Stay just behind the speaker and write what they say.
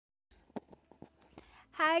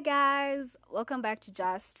Hi, guys. Welcome back to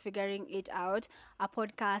Just Figuring It Out, a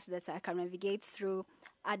podcast that I can navigate through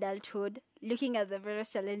adulthood, looking at the various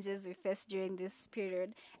challenges we face during this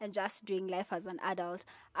period, and just doing life as an adult.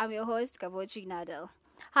 I'm your host, Kavochi Nadal.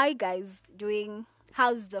 How you guys doing?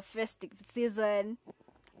 How's the festive season?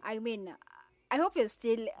 I mean, I hope you're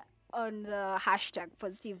still on the hashtag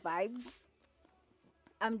positive vibes.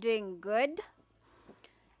 I'm doing good.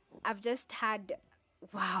 I've just had,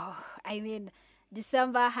 wow, I mean,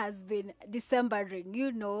 December has been Decembering,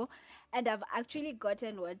 and I've actually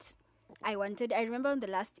gotten what I wanted. I remember on the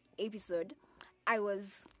last episode, I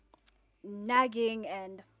was nagging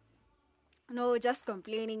and, just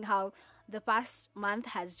complaining how the past month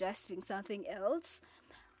has just been something else.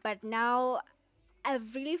 But now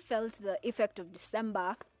I've really felt the effect of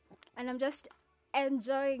December, and I'm just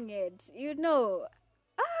enjoying it.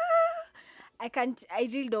 I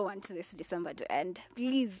really don't want this December to end.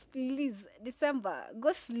 Please, please, December,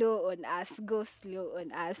 go slow on us. Go slow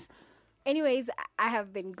on us. Anyways, I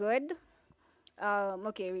have been good.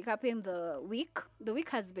 Okay, recapping the week. The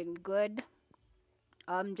week has been good.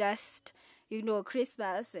 Just,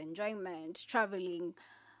 Christmas, enjoyment, traveling,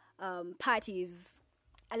 parties,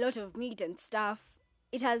 a lot of meat and stuff.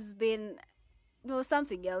 It has been,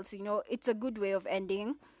 something else. It's a good way of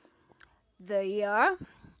ending the year.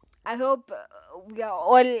 I hope we are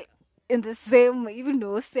all in the same,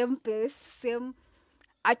 same pace, same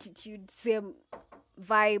attitude, same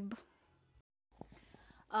vibe.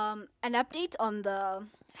 An update on the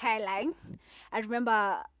hairline. I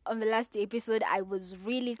remember on the last episode, I was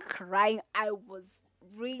really crying. I was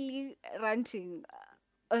really ranting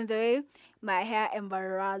on the way my hair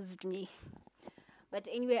embarrassed me. But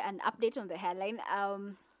anyway, an update on the hairline.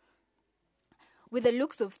 With the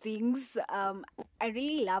looks of things, I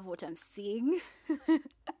really love what I'm seeing.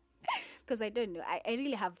 Because I don't know, I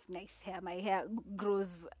really have nice hair. My hair grows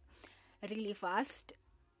really fast,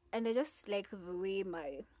 and I just like the way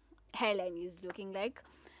my hairline is looking like.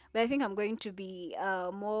 But I think I'm going to be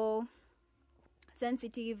more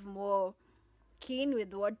sensitive, more keen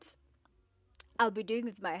with what I'll be doing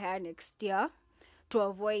with my hair next year to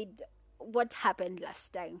avoid what happened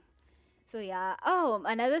last time. So yeah. Oh,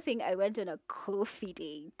 another thing, I went on a coffee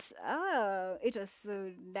date. Oh, it was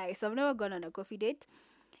so nice. I've never gone on a coffee date.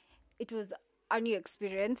 It was a new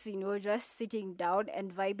experience, just sitting down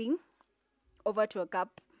and vibing over to a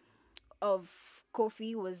cup of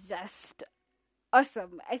coffee was just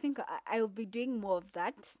awesome. I think I'll be doing more of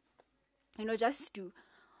that, just to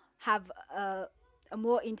have a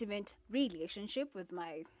more intimate relationship with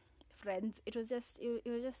my friends. It was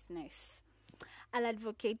just nice. I'll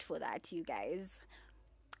advocate for that, you guys.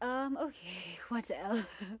 Okay, what else?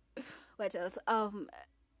 What else?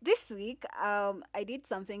 This week, I did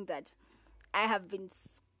something that I have been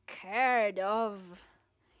scared of.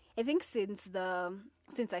 I think since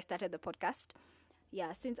I started the podcast.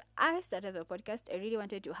 Yeah, since I started the podcast, I really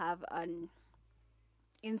wanted to have an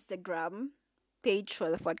Instagram page for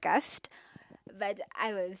the podcast, but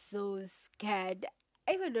I was so scared.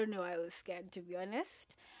 I even don't know why I was scared, to be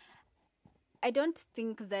honest. I don't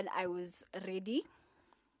think then I was ready,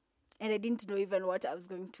 and I didn't know even what I was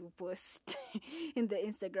going to post in the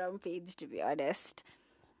Instagram page, to be honest.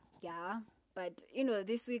 Yeah, but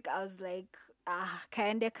this week I was like,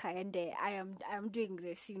 kaende, I am doing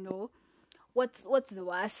this. What's the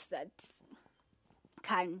worst that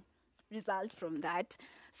can result from that?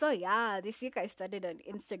 So yeah, this week I started an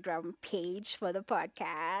Instagram page for the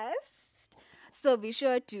podcast. So be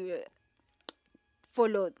sure to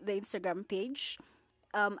follow the Instagram page.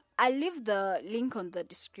 I'll leave the link on the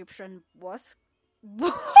description box.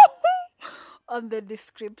 On the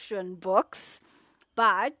description box.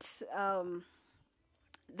 But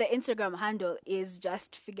the Instagram handle is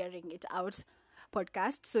Just Figuring It Out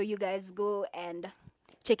podcast. So you guys go and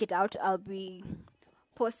check it out. I'll be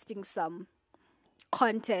posting some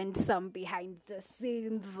content, some behind the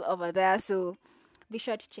scenes over there. So be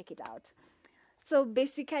sure to check it out. So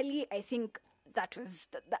basically, I think that was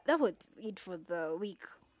it for the week.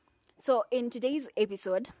 So in today's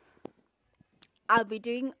episode, I'll be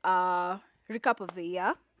doing a recap of the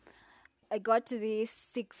year. I got these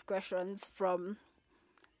 6 questions from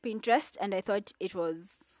Pinterest, and I thought it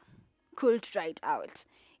was cool to try it out.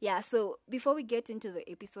 Yeah, so before we get into the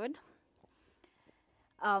episode,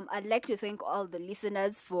 I'd like to thank all the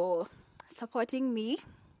listeners for supporting me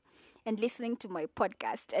and listening to my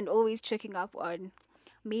podcast and always checking up on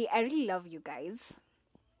me. I really love you guys.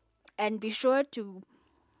 And be sure to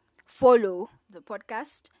follow the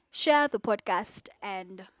podcast, share the podcast,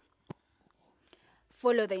 and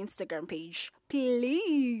follow the Instagram page.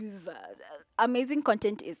 Please. Amazing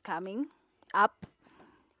content is coming up.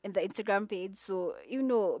 in the Instagram page. So,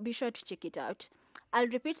 be sure to check it out. I'll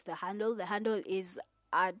repeat the handle. The handle is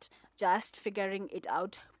at Just Figuring It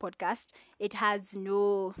Out podcast. It has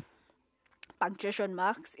no punctuation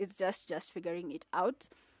marks. It's just figuring it out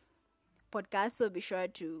podcast. So be sure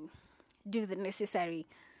to do the necessary.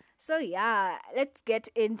 So yeah, let's get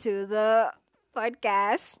into the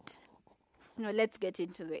podcast. No, let's get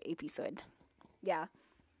into the episode. Yeah.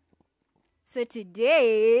 So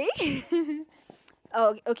today,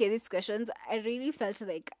 oh, okay, these questions, I really felt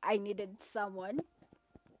like I needed someone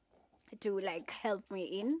to like help me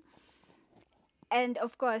in. And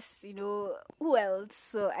of course, who else?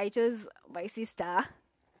 So I chose my sister.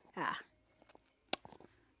 Ah,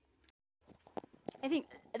 I think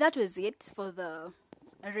that was it for the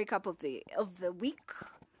recap of the week.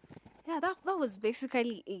 Yeah, that was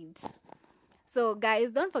basically it. So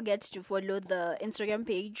guys, don't forget to follow the Instagram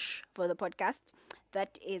page for the podcast.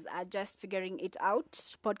 That is Just Figuring It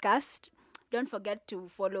Out podcast. Don't forget to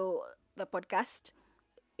follow the podcast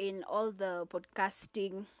in all the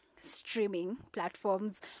podcasting streaming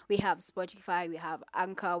platforms. We have Spotify, we have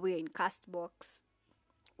Anchor, we're in Castbox,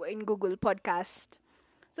 we're in Google Podcast.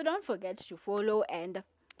 So don't forget to follow and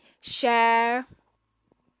share.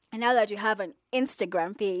 And now that you have an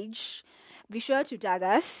Instagram page, be sure to tag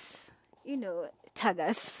us. Tag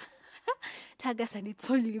us. Tag us and it's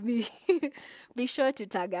only me. Be sure to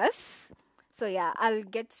tag us. So yeah, I'll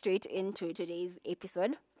get straight into today's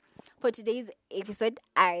episode. For today's episode,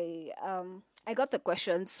 I got the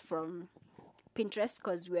questions from Pinterest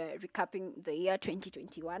because we're recapping the year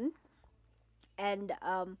 2021. And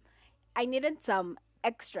I needed some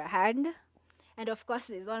extra hand. And of course,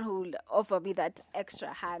 there's one who will offer me that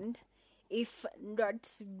extra hand. If not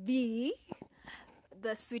be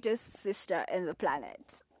the sweetest sister in the planet.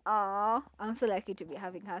 Aww, I'm so lucky to be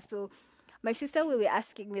having her. So my sister will be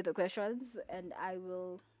asking me the questions and I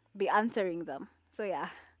will be answering them. So yeah.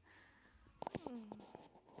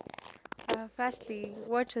 Firstly,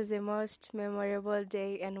 what was the most memorable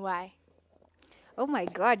day and why? Oh my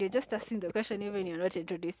god, you're just asking the question even you're not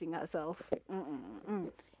introducing herself.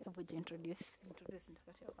 Would you introduce and what you're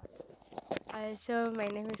about? So my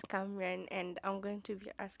name is Cameron and I'm going to be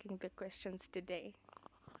asking the questions today.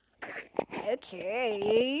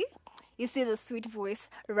 Okay. You see the sweet voice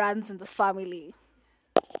runs in the family.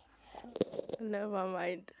 Never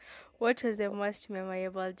mind. What was the most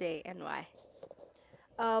memorable day and why?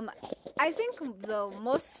 I think the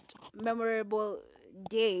most memorable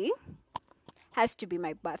day has to be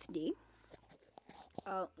my birthday.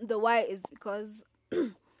 The why is because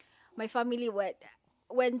my family went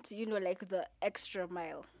like the extra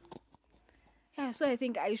mile. Yeah, so I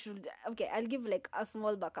think I'll give like a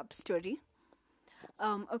small backup story.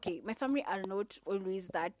 Okay, my family are not always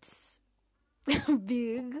that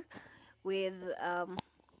big with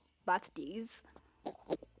birthdays,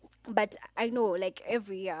 but I know like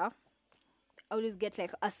every year I always get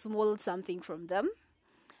like a small something from them.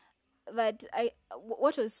 But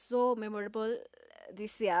what was so memorable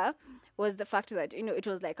this year was the fact that it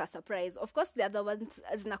was like a surprise. Of course, the other ones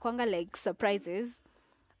zinakwanga like surprises,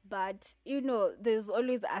 but there's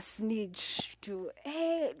always a snitch to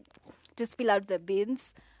spill out the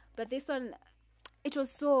beans. But this one, it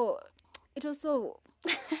was so I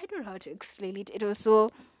don't know how to explain it. It was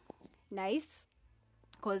so nice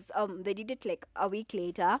because they did it like a week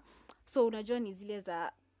later. So unajua ni zile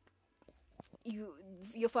za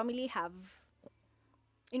your family have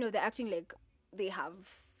they're acting like they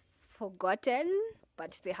have forgotten,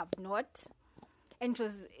 but they have not. And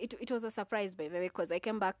it was a surprise, by the way, because I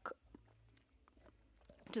came back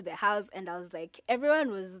to the house and I was like,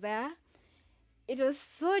 everyone was there. It was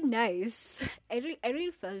so nice. I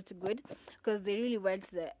really felt good because they really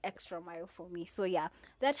went the extra mile for me. So yeah,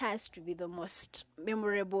 that has to be the most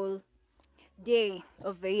memorable day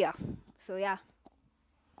of the year. So yeah.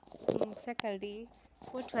 Secondly,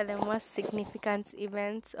 what were the most significant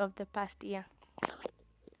events of the past year?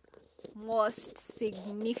 Most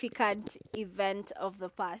significant event of the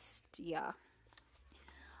past year.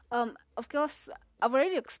 Of course, I've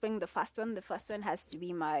already explained the first one. The first one has to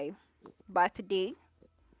be my birthday.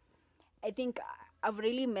 I think I've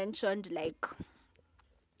really mentioned like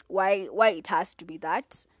why it has to be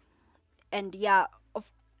that. And yeah,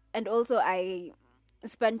 and also I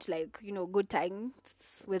spent like good times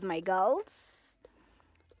with my girls.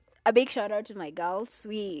 A big shout out to my girls.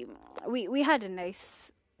 We had a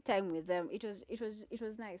nice time with them. It was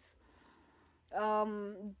nice.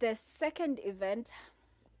 The second event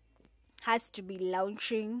has to be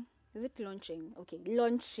launching. Is it launching? Okay,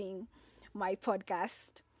 launching my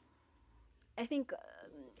podcast. I think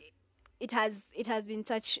it has been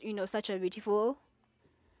such a beautiful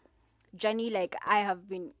journey. Like I've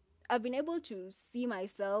been able to see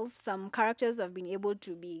myself. Some characters have been able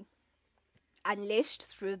to be unleashed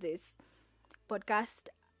through this podcast.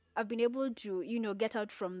 I've been able to, get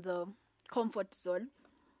out from the comfort zone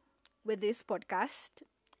with this podcast.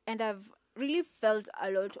 And I've really felt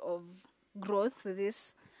a lot of growth with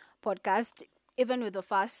this podcast, even with the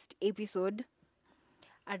first episode.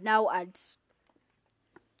 And now at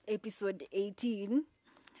episode 18,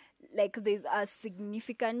 like there's a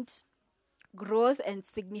significant growth and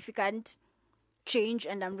significant change,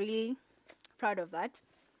 and I'm really proud of that.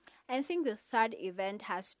 I think the third event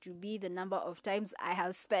has to be the number of times I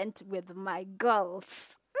have spent with my girls.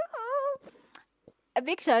 A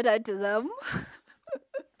big shout out to them.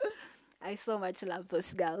 I so much love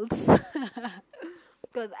those girls.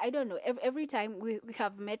 Because I don't know, every time we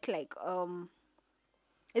have met, like,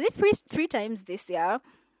 is it three times this year?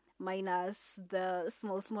 Minus the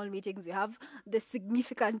small meetings we have, the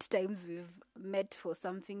significant times we've met for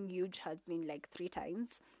something huge has been like 3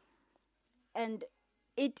 times. And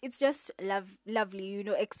it's just lovely,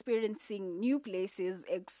 experiencing new places,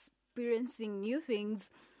 experiencing new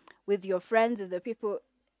things with your friends, with the people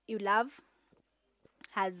you love,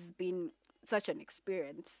 has been such an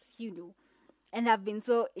experience. And have been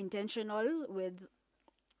so intentional with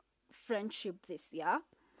friendship this year.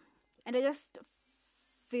 And I just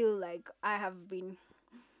feel like I have been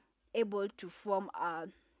able to form a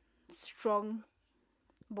strong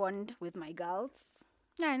bond with my girls.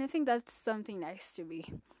 Yeah, and I think that's something nice to be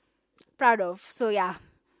proud of. So yeah,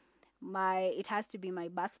 it has to be my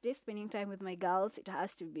birthday, spending time with my girls. It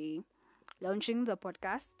has to be launching the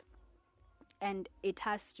podcast, and it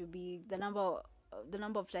has to be the number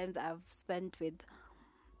of times I've spent with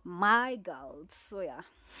my girls. So yeah.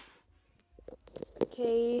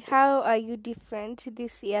 Okay, how are you different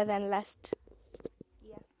this year than last?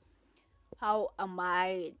 Yeah. How am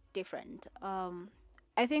I different?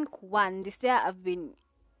 I think this year I've been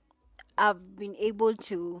able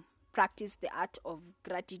to practice the art of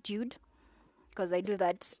gratitude, because I do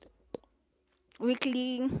that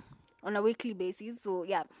on a weekly basis. So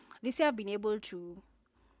yeah, this year I've been able to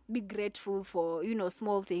be grateful for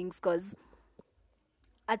small things, because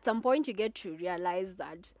at some point you get to realize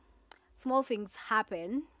that small things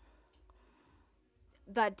happen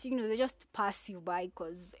that they just pass you by,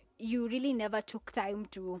 because you really never took time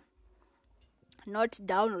to not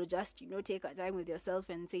down, or just take a time with yourself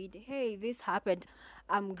and say, hey, this happened,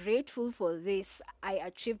 I'm grateful for this, I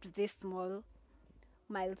achieved this small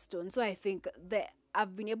milestone. So I think that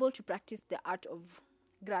I've been able to practice the art of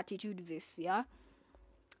gratitude this year.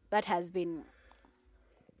 That has been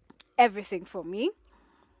everything for me.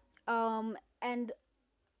 And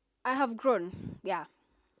I have grown. Yeah.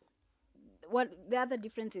 What the other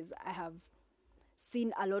difference is, I have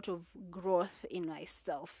seen a lot of growth in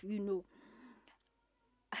myself.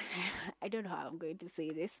 I don't know how I'm going to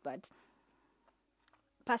say this, but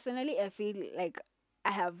personally, I feel like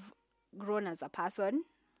I have grown as a person.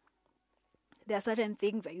 There are certain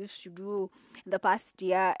things I used to do in the past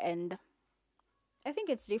year, and I think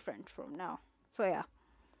it's different from now. So yeah,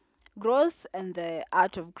 growth and the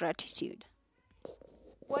art of gratitude.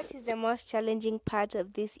 What is the most challenging part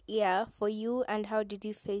of this year for you, and how did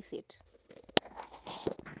you face it?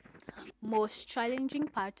 Most challenging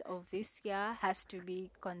part of this year has to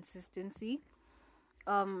be consistency.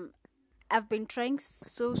 I've been trying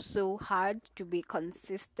so hard to be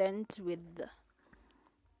consistent with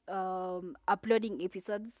uploading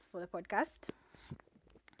episodes for the podcast,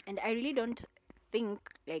 and I really don't think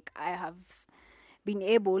like I have been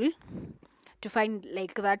able to find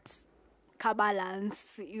like that balance.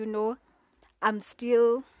 I'm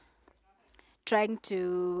still trying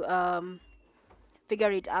to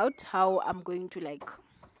figure it out, how I'm going to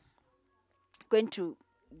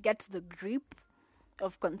get the grip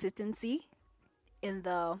of consistency in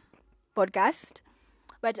the podcast.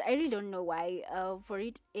 But I really don't know why. For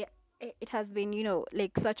it has been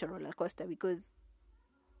like such a roller coaster, because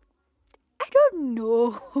I don't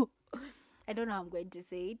know. I don't know how I'm going to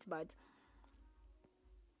say it, but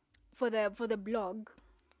for the blog,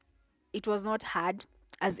 it was not hard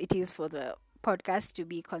as it is for the podcast to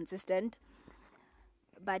be consistent.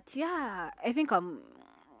 But yeah, I think I'm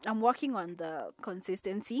working on the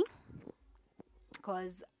consistency,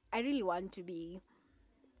 because I really want to be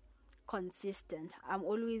consistent. I'm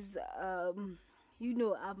always I'm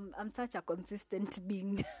such a consistent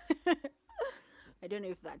being. I don't know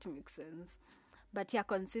if that makes sense. But yeah,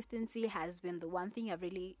 consistency has been the one thing I've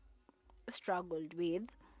really struggled with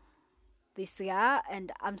this year,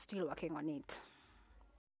 and I'm still working on it.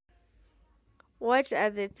 What are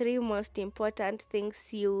the 3 most important things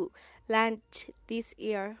you learned this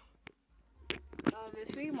year?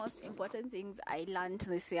 the three most important things I learned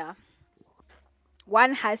this year,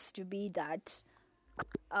 one has to be that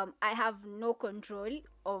I have no control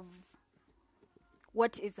of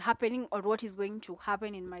what is happening or what is going to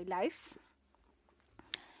happen in my life.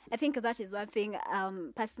 I think that is one thing,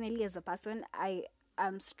 personally, as a person, I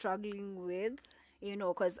am struggling with,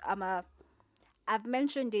 because I've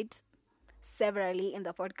mentioned it severally in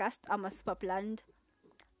the podcast. I'm a super planned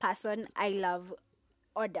person. I love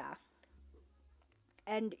order.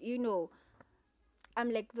 And,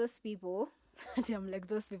 I'm like those people. I'm like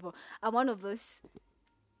those people. I'm one of those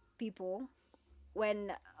people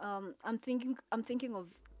when I'm thinking of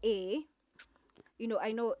A,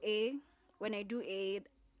 I know A, when I do A,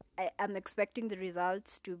 I'm expecting the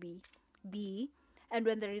results to be B, and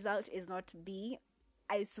when the result is not B,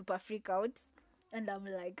 I super freak out, and I'm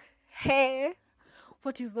like, hey,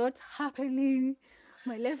 what is not happening?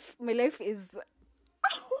 My life is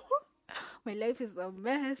my life is a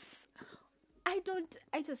mess. I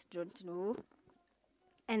just don't know.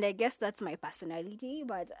 And I guess that's my personality,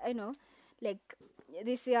 but I know, like,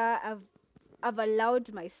 this year I've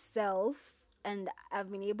allowed myself, and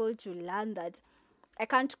I've been able to learn that I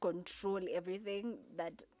can't control everything,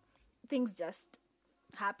 that things just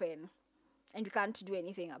happen and you can't do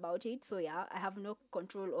anything about it. So yeah, I have no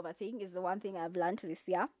control over things is the one thing I've learned this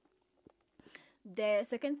year. The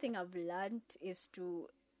second thing I've learned is to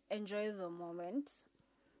enjoy the moment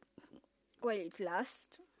while it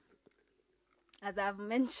lasts. As I've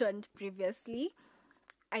mentioned previously,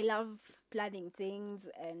 I love planning things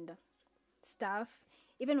and stuff,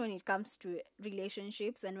 even when it comes to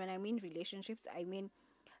relationships. And when I mean relationships, I mean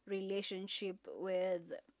relationship with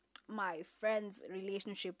my friends,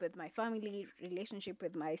 relationship with my family, relationship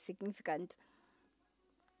with my significant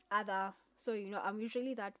other. So, I'm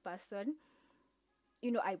usually that person,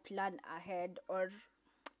 I plan ahead, or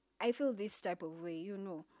I feel this type of way,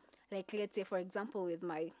 Like, let's say, for example, with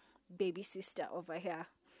my baby sister over here,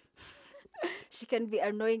 she can be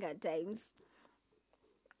annoying at times.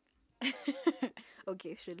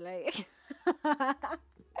 Okay, should I?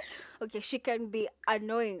 Okay, she can be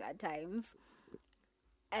annoying at times.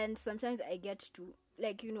 And sometimes I get to,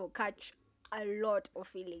 like, catch a lot of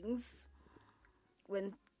feelings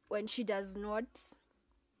when she does not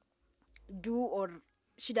do, or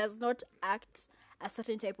she does not act a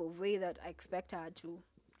certain type of way that I expect her to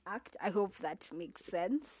act. I hope that makes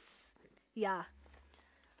sense. Yeah.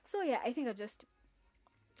 So yeah, I think I've just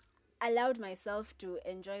allowed myself to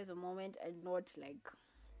enjoy the moment and not, like,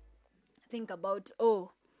 think about,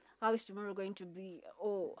 oh, how is tomorrow going to be?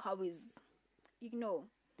 Oh, how is,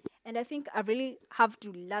 And I think I really have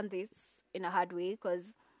to learn this in a hard way,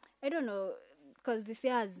 because I don't know, because this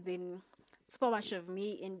year has been super much of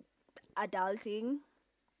me in adulting.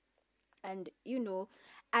 And,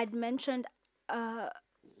 I'd mentioned,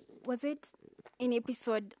 was it in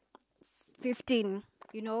episode 15,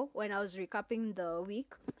 when I was recapping the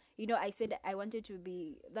week, I said I wanted to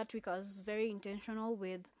be, that week I was very intentional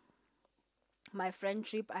with my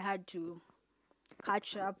friendship. I had to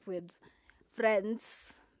catch up with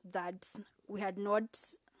friends that we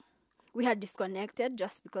had disconnected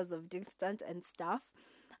just because of distance and stuff.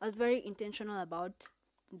 I was very intentional about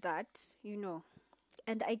that,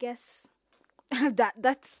 and I guess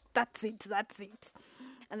that's it.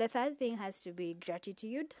 And the third thing has to be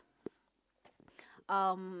gratitude.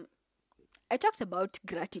 I talked about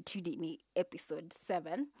gratitude in episode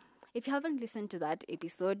 7. If you haven't listened to that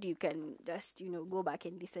episode, you can just, go back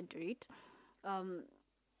and listen to it.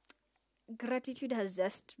 Gratitude has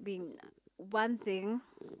just been one thing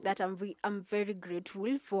that I'm very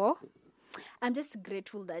grateful for. I'm just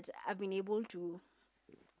grateful that I've been able to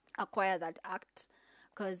acquire that act,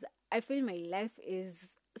 because I feel my life is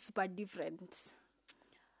super different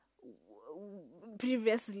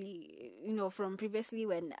previously, from previously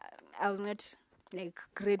when I was not, like,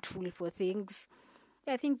 grateful for things.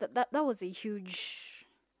 Yeah, I think that was a huge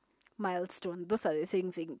milestone. Those are the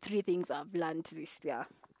three things I've learned this year.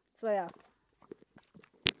 So yeah.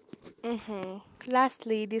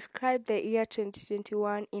 Lastly, describe the year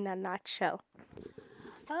 2021 in a nutshell.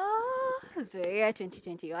 The year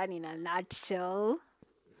 2021 in a nutshell.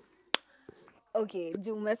 Okay,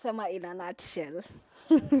 umesema in a nutshell.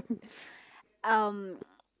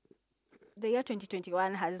 The year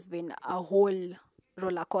 2021 has been a whole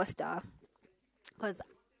roller coaster, because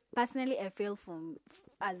personally I feel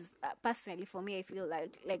personally for me, I feel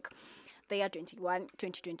like the year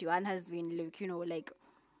 2021 has been, like, like,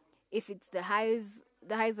 if it's the highs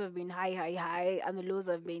have been high, and the lows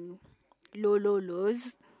have been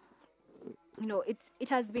lows. It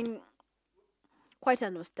has been quite a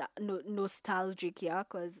nostalgic year,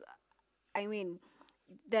 because I mean,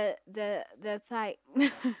 the thigh.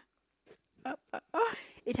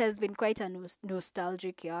 It has been quite a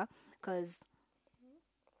nostalgic year because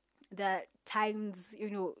the times,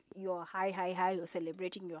 you're high, you're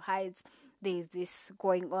celebrating your highs. There's this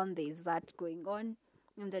going on, there's that going on.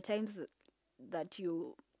 And the times that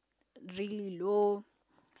you really low,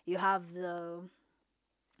 you have the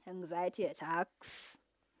anxiety attacks.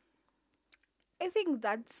 I think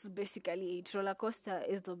that's basically it. Roller coaster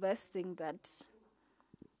is the best thing that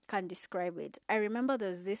can describe it. I remember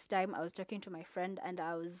there's this time I was talking to my friend and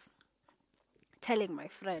I was telling my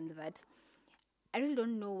friend that I really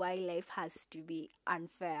don't know why life has to be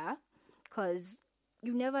unfair, because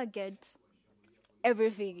you never get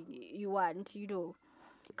everything you want,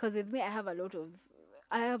 because with me I have a lot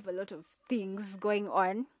of things going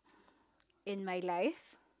on in my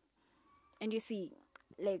life. And you see,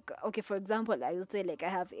 like, okay, for example, I'll say like I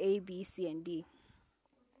have A, B, C, and D.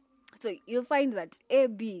 So you'll find that A,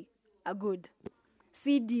 B are good,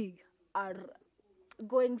 C, D are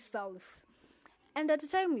going south. And at the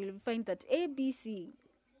time you'll find that A, B, C,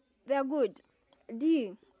 they're good.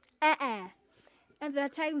 D, And there are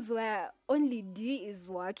times where only D is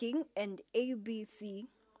working and A, B, C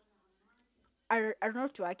are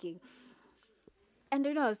not working. And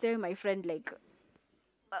I was telling my friend, like,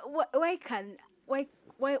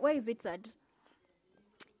 why is it that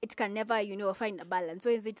it can never, find a balance?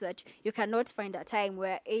 Why is it that you cannot find a time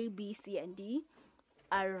where A, B, C, and D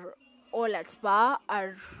are all at par,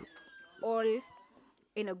 are all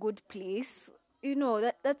in a good place?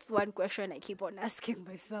 That's one question I keep on asking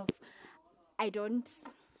myself. I don't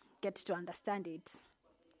get to understand it.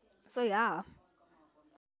 So yeah.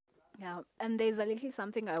 And there's a little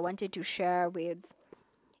something I wanted to share with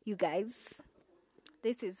you guys.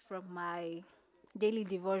 This is from my daily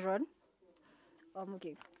devotion.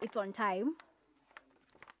 Okay, it's on time.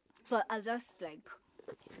 So I'll just like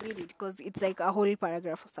read it because it's like a whole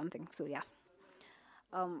paragraph or something. So yeah.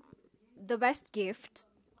 The best gift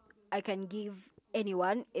I can give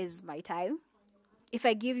anyone is my time. If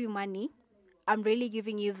I give you money, I'm really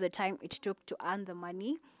giving you the time it took to earn the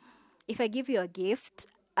money. If I give you a gift,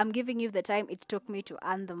 I'm giving you the time it took me to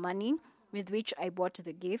earn the money with which I bought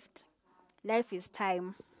the gift. Life is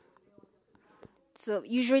time. So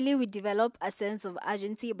usually we develop a sense of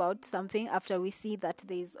urgency about something after we see that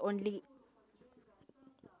there's only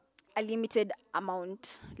a limited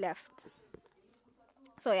amount left.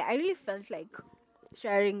 So yeah, I really felt like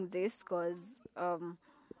sharing this because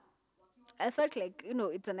I felt like,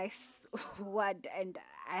 it's a nice word and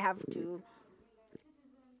I have to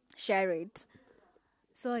share it.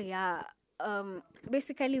 So yeah,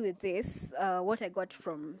 basically with this, what I got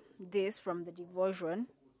from the devotion,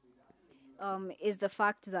 is the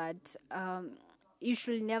fact that you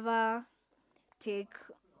should never take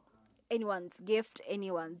anyone's gift,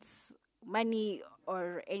 anyone's money,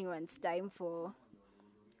 or anyone's time for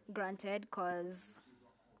granted, because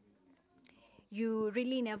you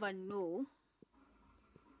really never know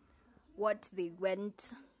what they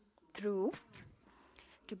went through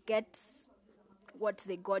to get what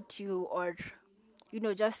they got you, or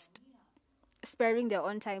just sparing their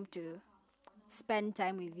own time to spend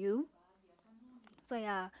time with you. So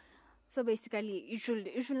yeah, so basically you should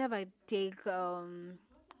never take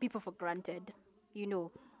people for granted,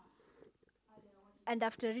 and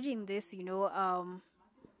after reading this,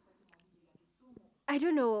 I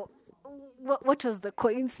don't know what was the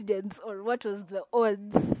coincidence or what was the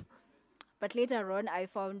odds, but later on I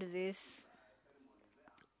found this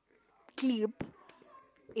clip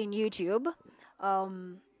in YouTube.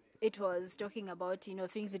 It was talking about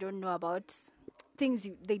things you don't know about, things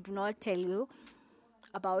they do not tell you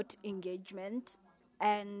about engagement,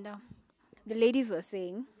 and the ladies were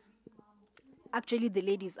saying. Actually, the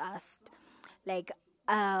ladies asked, like,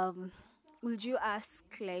 would you ask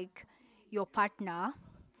like your partner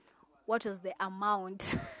what was the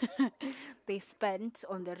amount they spent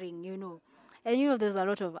on the ring, And there's a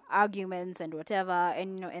lot of arguments and whatever,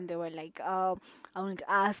 and and they were like, "Oh, I won't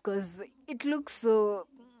ask because it looks so,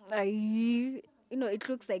 it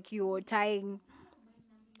looks like you're tying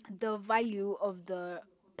the value of the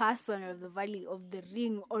person or the value of the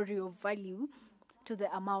ring or your value to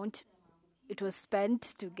the amount it was spent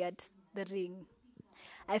to get the ring."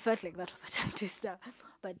 I felt like that was a tongue twister,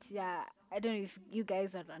 but yeah, I don't know if you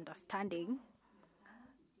guys are understanding.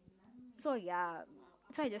 So yeah,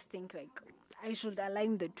 so I just think like I should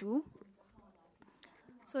align the two.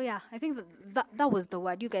 So yeah, I think that was the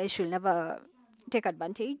word. You guys should never take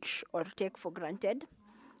advantage or take for granted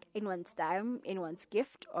anyone's time, anyone's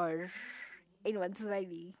gift, or anyone's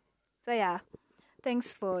money. So yeah,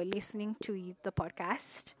 thanks for listening to the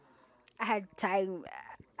podcast. I had time.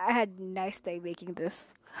 I had nice time making this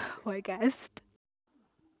podcast.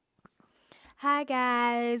 Hi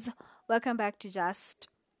guys, welcome back to Just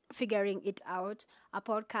Figuring It Out, a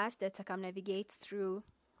podcast that circumnavigates through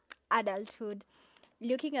adulthood,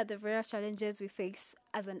 looking at the various challenges we face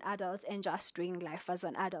as an adult and just doing life as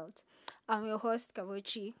an adult. I'm your host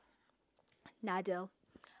Kavuchi Nadel.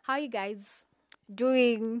 How you guys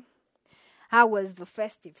doing? How was the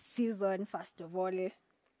festive season? First of all,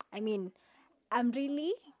 I mean, I'm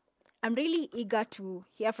really, I'm really eager to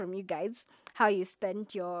hear from you guys how you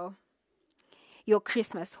spent your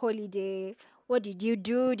Christmas holiday. What did you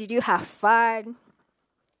do? Did you have fun?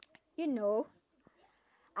 You know,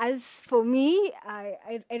 as for me,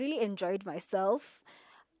 I really enjoyed myself.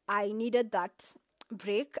 I needed that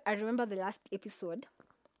break. I remember the last episode.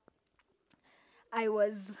 I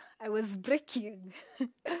was I was breaking.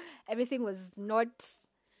 Everything was not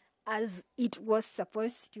as it was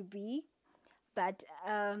supposed to be. But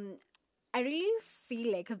I really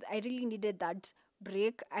feel like I really needed that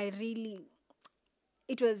break.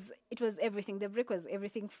 It was everything. The break was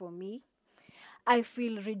everything for me. I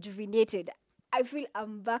feel rejuvenated. I feel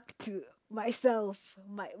I'm back to myself.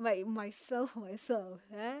 Myself.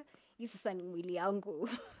 Eh? Hii sasa ni mwili yangu.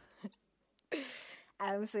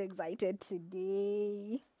 I'm so excited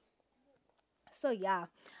today. So yeah,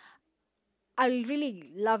 I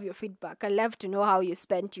really love your feedback. I love to know how you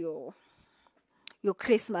spent your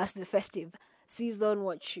Christmas, the festive season,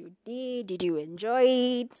 what you did you enjoy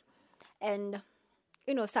it, and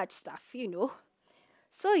such stuff.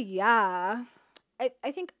 So yeah,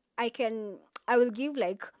 I think I will give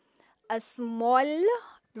like a small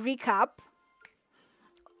recap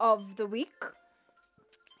of the week.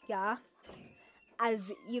 Yeah, as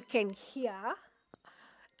you can hear,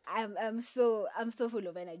 I'm so full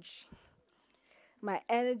of energy. My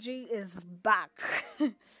energy is back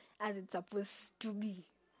as it's supposed to be.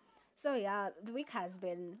 So yeah, the week has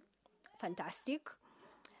been fantastic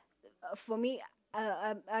for me.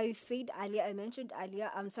 I mentioned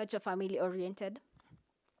earlier, I'm such a family oriented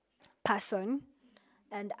person,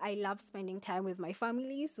 and I love spending time with my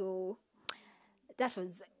family. So that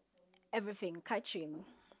was everything, catching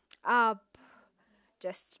up,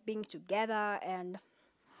 just being together and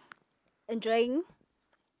enjoying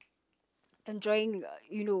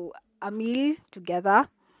a meal together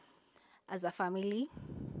as a family.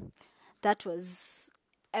 That was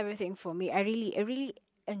everything for me. I really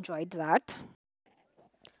enjoyed that.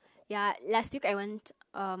 Yeah, last week I went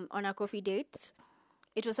on a coffee date.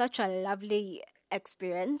 It was such a lovely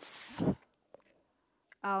experience.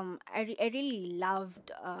 I really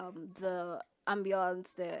loved the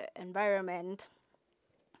ambience, the environment,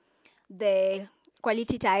 the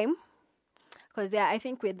quality time. Because yeah, I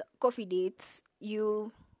think with coffee dates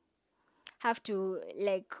you have to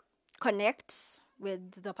like connect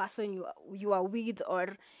with the person you are with,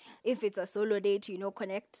 or if it's a solo date,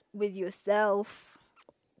 connect with yourself.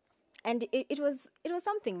 And it was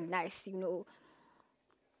something nice.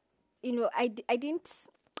 I didn't.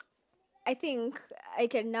 I think I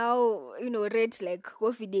can now rate like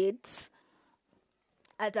coffee dates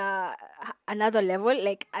at another level.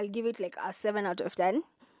 Like I'll give it like a 7 out of 10.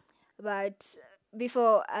 But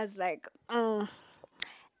before I was like,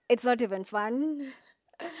 it's not even fun.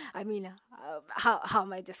 I mean, how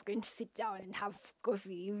am I just going to sit down and have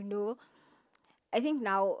coffee? I think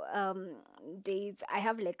now days I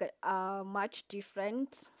have like a much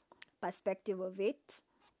different perspective of it.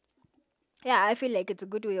 Yeah, I feel like it's a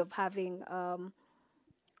good way of having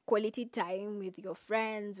quality time with your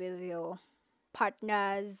friends, with your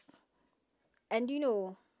partners, and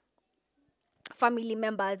family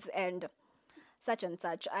members and such and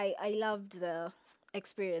such. I loved the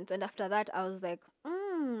experience, and after that I was like,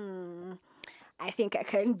 I think I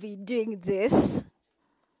can be doing this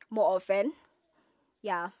more often.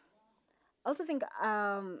 Yeah. Also think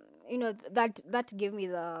that gave me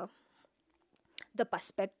the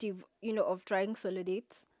perspective of trying solo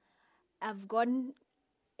dates. I've gone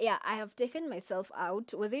Yeah, I have taken myself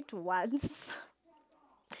out. Was it once?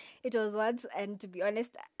 It was once, and to be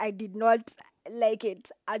honest, I did not like it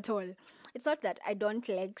at all. It's not that I don't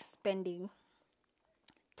like spending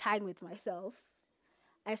time with myself.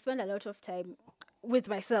 I spend a lot of time with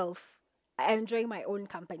myself. I enjoy my own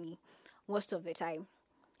company most of the time.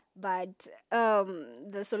 But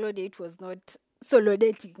the solo date was not solo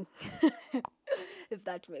dating, if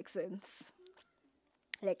that makes sense.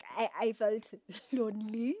 Like I felt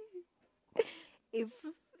lonely, if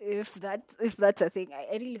if that's a thing.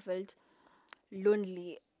 I really felt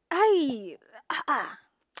lonely. Ah,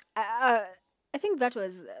 uh, I think that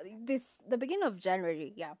was this the beginning of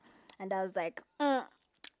January. Yeah, and I was like,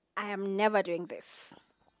 I am never doing this.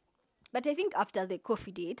 But I think after the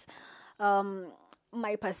coffee date, um,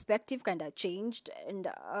 my perspective kind of changed, and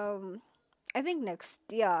I think next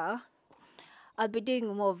year I'll be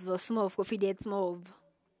doing more of those small coffee dates, more of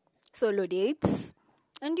solo dates,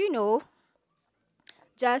 and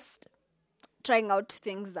just trying out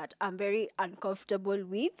things that I'm very uncomfortable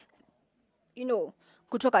with.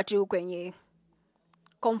 Kutoka tu kwenye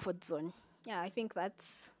comfort zone. Yeah, I think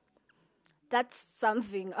that's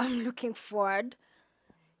something I'm looking forward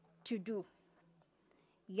to do.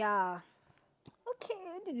 Yeah. Okay,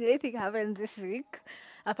 did anything happen this week?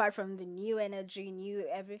 Apart from the new energy, new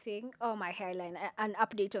everything. Oh, my hairline. An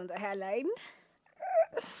update on the hairline.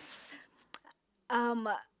 Um,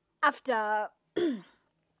 after,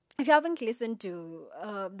 if you haven't listened to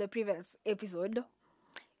the previous episode,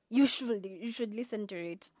 you should listen to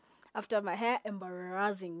it. After my hair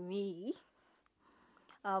embarrassing me,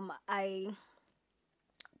 I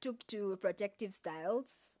took to protective styles,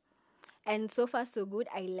 and so far so good.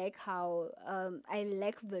 I like how I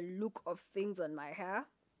like the look of things on my hair.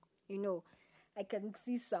 I can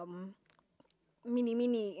see some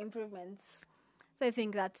mini improvements. So I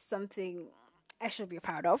think that's something I should be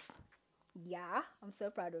proud of. Yeah, I'm so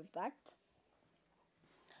proud of that.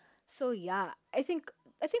 So yeah, I think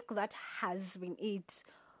that has been it.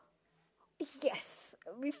 Yes,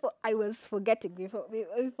 before I was forgetting,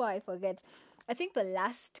 before I forget, I think the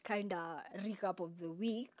last kind of recap of the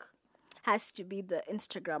week has to be the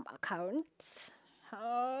Instagram account.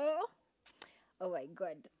 Oh, oh my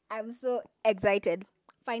god, I'm so excited!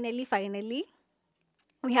 Finally,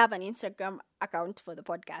 we have an Instagram account for the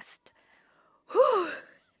podcast.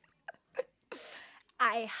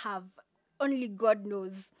 I have only God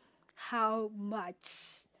knows how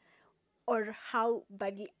much or how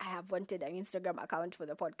badly I have wanted an Instagram account for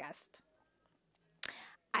the podcast.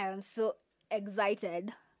 I am so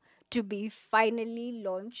excited to be finally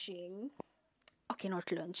launching. Okay, not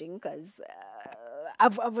launching because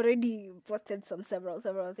I've already posted some several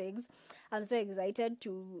things. I'm so excited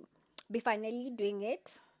to be finally doing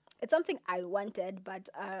it. It's something I wanted, but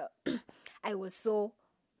I was so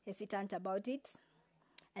hesitant about it,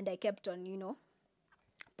 and I kept on,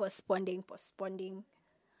 postponing.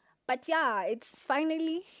 But yeah, it's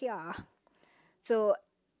finally here. So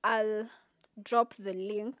I'll drop the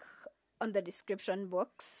link on the description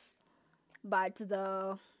box. But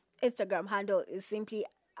the Instagram handle is simply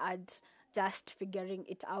at Just Figuring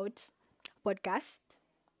It Out podcast.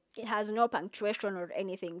 It has no punctuation or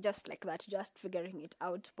anything, just like that, Just Figuring It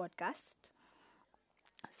Out podcast.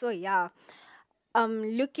 So yeah, I'm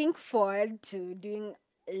looking forward to doing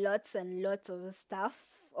lots and lots of stuff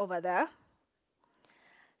over there.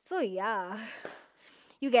 So yeah,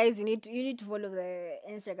 you guys, you need to follow the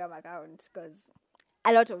Instagram account because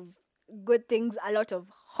a lot of good things, a lot of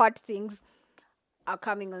hot things are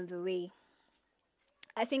coming on the way.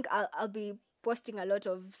 I think I'll be posting a lot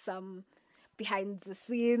of some behind the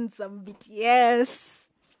scenes, some BTS,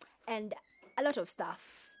 and a lot of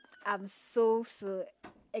stuff. I'm so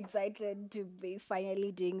excited to be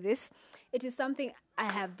finally doing this. It is something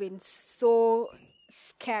I have been so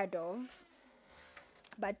scared of,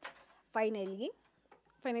 but finally,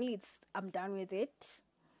 it's I'm done with it.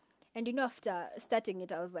 And after starting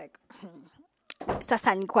it, I was like,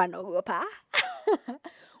 sasa nilikuwa naogopa.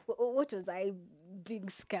 What was I being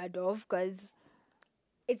scared of? Because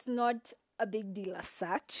it's not a big deal as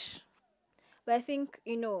such. But I think,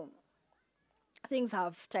 things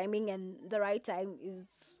have timing, and the right time is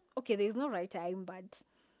okay. There's no right time, but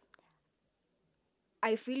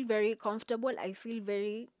I feel very comfortable. I feel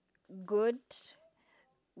very good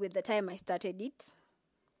with the time I started it.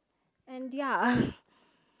 And yeah,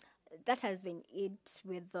 that has been it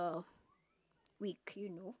with the week.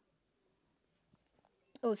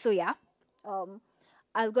 Oh, so yeah. Um,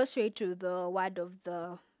 I'll go straight to the word of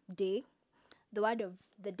the day. The word of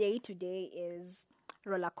the day today is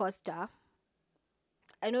roller coaster.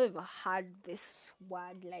 I know you've heard this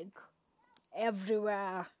word like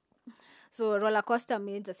everywhere. So roller coaster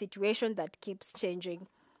means a situation that keeps changing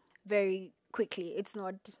very quickly. It's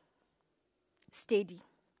not steady.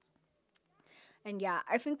 And yeah,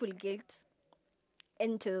 I think we'll get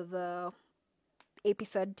into the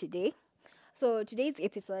episode today. So today's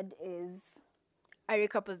episode is a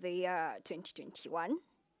recap of the year 2021.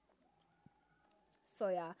 So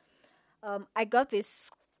yeah, I got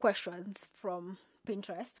these questions from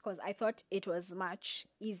Pinterest because I thought it was much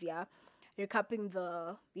easier recapping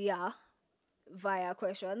the year via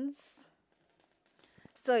questions.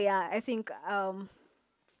 So yeah, I think I'll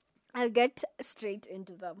get straight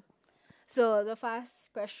into them. So the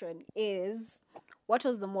first question is, what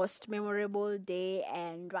was the most memorable day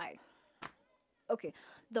and why? Okay,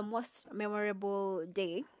 the most memorable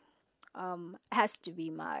day has to be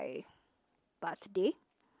my birthday.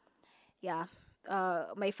 Yeah,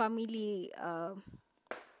 my family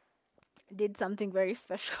did something very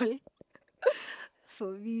special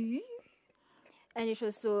for me, and it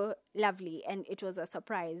was so lovely, and it was a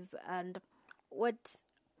surprise. And what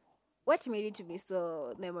what made it to be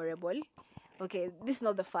so memorable? Okay, this is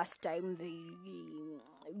not the first time they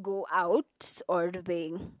go out or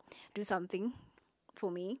they do something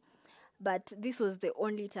for me, but this was the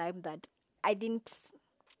only time that I didn't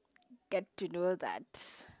get to know that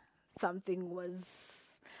something was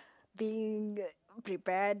being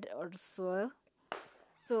prepared or so.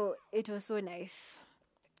 So it was so nice.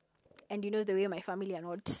 And the way my family are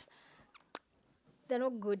not, they're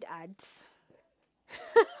not good at.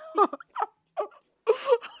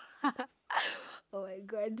 Oh my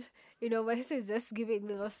god. My sister is just giving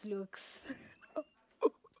me those looks.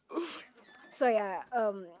 So yeah,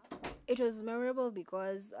 it was memorable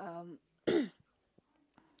because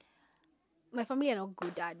my family are not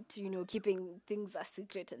good at keeping things a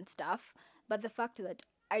secret and stuff, but the fact that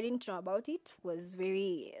I didn't know about it was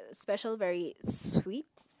very special, very sweet.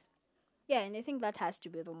 Yeah, and I think that has to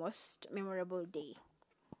be the most memorable day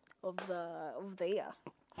of the year.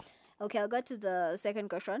 Okay, I'll go to the second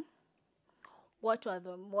question. What were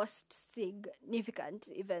the most significant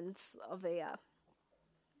events of the year?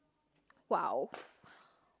 Wow.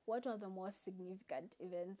 What are the most significant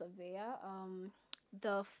events of the year?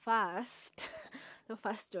 The first, the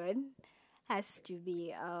first one has to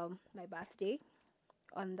be my birthday.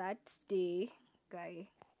 On that day, guy,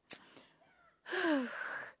 I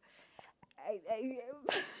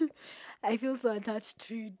I feel so attached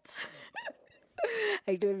to it.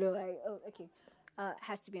 I don't know. Okay.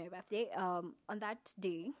 Has to be my birthday. On that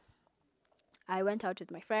day, I went out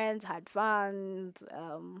with my friends, had fun.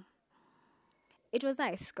 It was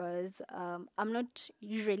nice because I'm not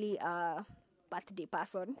usually a birthday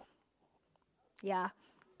person. Yeah,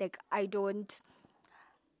 like I won't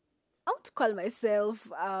call myself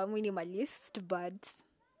a minimalist, but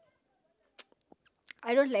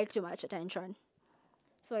I don't like too much attention.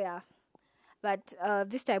 So yeah, but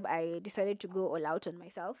this time I decided to go all out on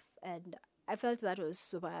myself, and I felt that was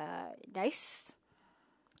super nice.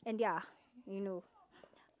 And yeah, you know,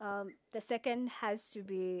 the second has to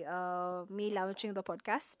be me launching the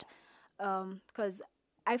podcast, because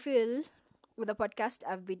I feel with the podcast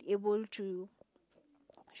I've been able to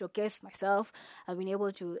showcase myself. I've been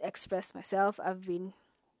able to express myself. I've been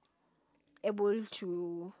able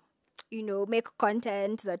to, make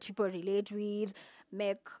content that people relate with,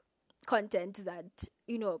 make content that,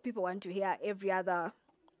 people want to hear every other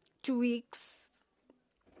 2 weeks,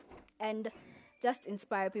 and just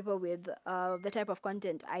inspire people with the type of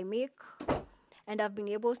content I make. And I've been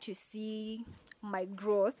able to see my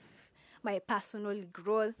growth, my personal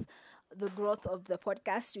growth, the growth of the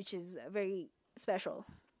podcast, which is very special.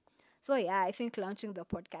 So yeah, I think launching the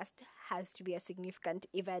podcast has to be a significant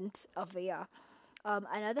event of the year.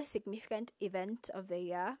 Another significant event of the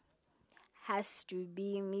year has to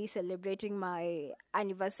be me celebrating my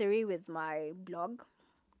anniversary with my blog.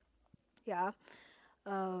 Yeah.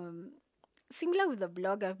 Um, Similar with the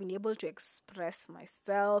blog, I've been able to express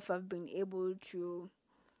myself. I've been able to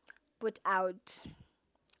put out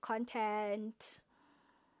content,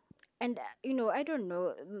 and I don't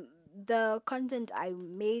know, the content I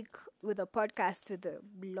make with the podcast, with the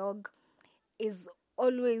blog, is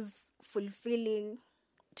always fulfilling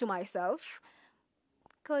to myself.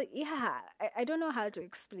 Cause yeah, I don't know how to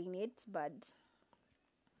explain it, but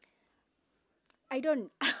I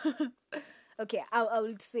don't. Okay, I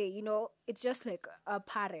would say, it's just like a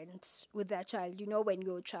parent with their child. When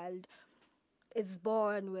your child is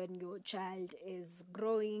born, when your child is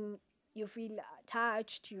growing, you feel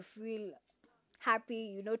attached, you feel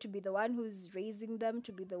happy, to be the one who's raising them,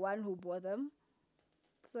 to be the one who bore them.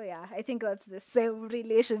 So yeah, I think that's the same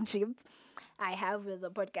relationship I have with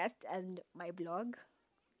the podcast and my blog.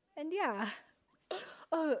 And yeah.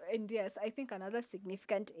 Oh, and yes, I think another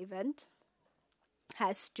significant event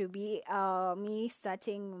has to be me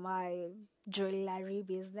starting my jewelry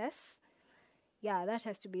business. Yeah, that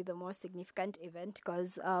has to be the most significant event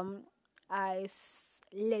because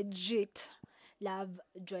legit love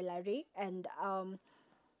jewelry, and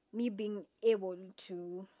me being able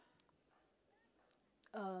to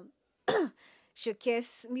um, showcase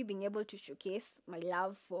my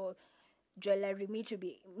love for jewelry, me to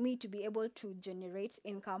be able to generate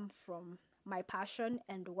income from my passion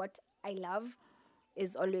and what I love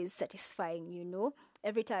is always satisfying.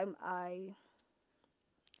 Every time I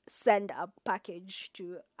send a package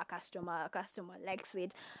to a customer likes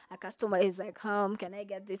it, a customer is like, can I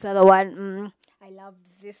get this other one? I love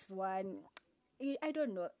this one. I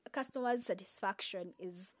don't know, customer satisfaction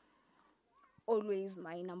is always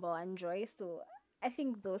my number one joy. So I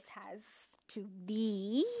think those has to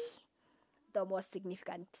be the most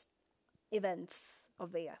significant events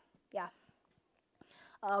of the year. Yeah.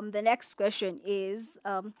 The next question is,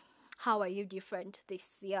 how are you different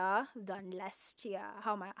this year than last year?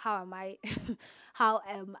 How am I how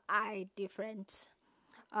am I different?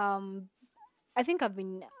 I think I've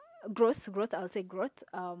been growth. I'll say growth.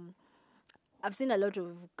 I've seen a lot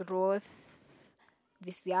of growth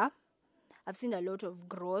this year. I've seen a lot of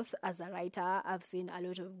growth as a writer. I've seen a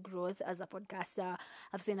lot of growth as a podcaster.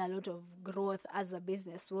 I've seen a lot of growth as a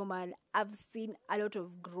businesswoman. I've seen a lot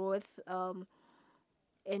of growth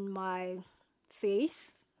in my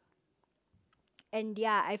faith. And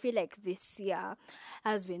yeah, I feel like this year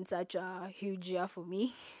has been such a huge year for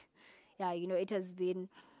me. Yeah, it has been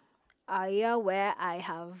a year where I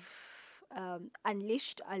have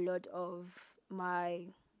unleashed a lot of my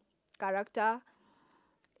character.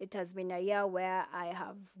 It has been a year where I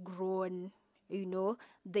have grown.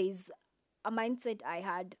 There's a mindset I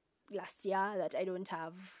had last year that I don't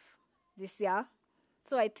have this year.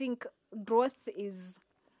 So I think growth is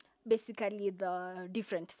basically the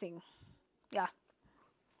different thing. Yeah.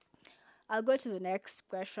 I'll go to the next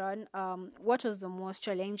question. What was the most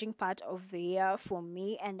challenging part of the year for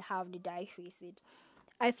me, and how did I face it?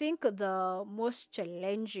 I think the most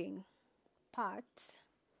challenging part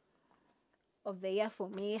of the year for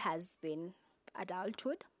me has been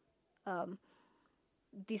adulthood.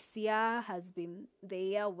 This year has been the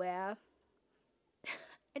year where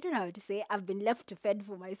I don't know how to say, I've been left to fend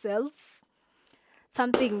for myself.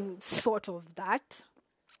 Something sort of that.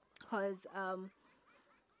 Because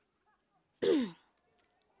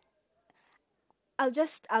I'll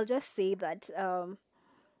just say that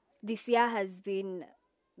this year has been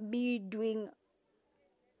me doing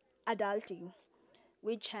adulting,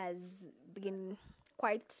 which has been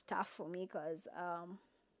quite tough for me because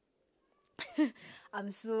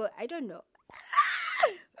I'm so, I don't know.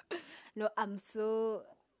 No, I'm so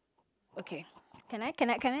okay. Can I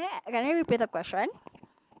repeat the question?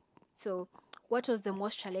 So, what was the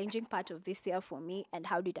most challenging part of this year for me, and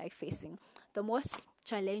how did I face it? The most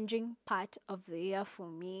challenging part of the year for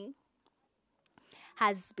me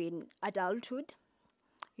has been adulthood.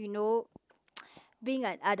 Being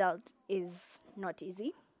an adult is not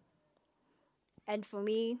easy. And for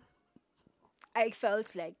me, I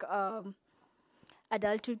felt like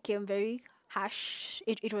adulthood came very harsh.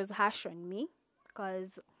 It was harsh on me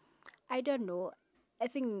because I don't know. I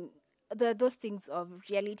think those things of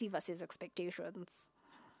reality versus expectations.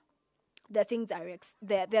 The things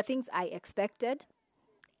there are things I expected,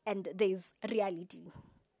 and there's reality.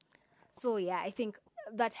 So yeah, I think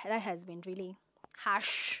that has been really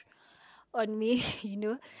harsh on me.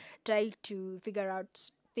 Trying to figure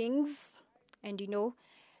out things, and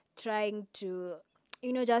trying to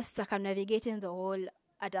just circumnavigating the whole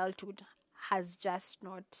adulthood has just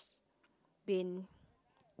not been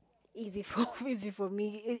easy for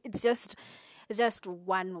me. It's just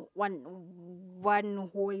one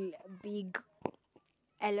whole big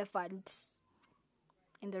elephant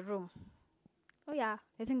in the room. Oh yeah,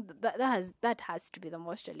 I think that has to be the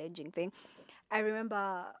most challenging thing. I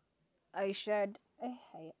remember I shared.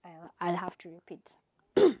 I'll have to repeat.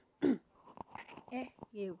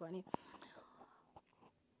 You got it.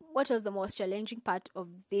 What was the most challenging part of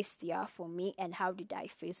this year for me, and how did I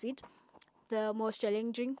face it? The most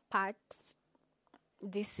challenging part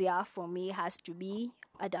this year for me has to be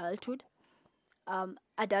adulthood.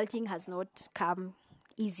 Adulting has not come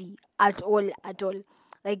easy at all.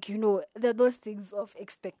 Like, those things of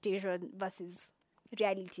expectation versus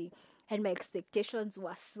reality. And my expectations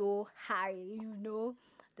were so high,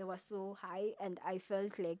 they were so high, and I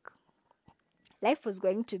felt like life was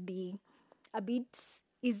going to be a bit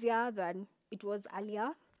easier than it was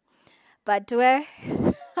earlier. But where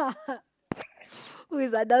who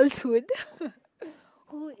is adulthood?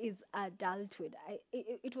 Who is adulthood?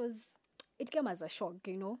 It came as a shock,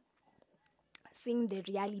 seeing the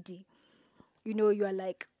reality. You are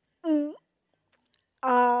like, and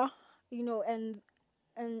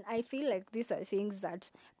I feel like these are things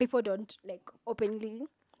that people don't like openly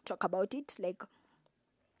talk about it. Like,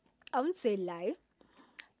 I won't say lie,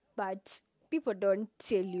 but people don't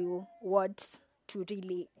tell you what to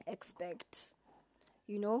really expect.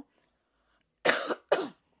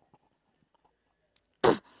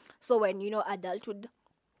 So when adulthood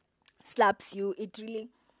slaps you, it really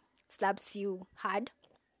slaps you hard,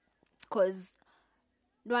 because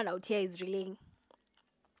no one out here is relaying.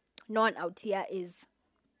 No one out here is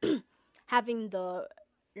having the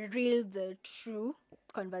true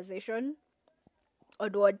conversation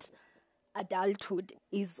on what adulthood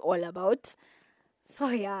is all about. So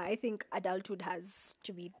yeah, I think adulthood has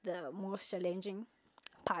to be the most challenging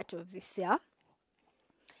part of this year.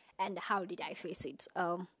 And how did I face it?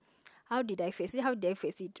 How did I face it? How did I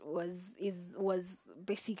face it was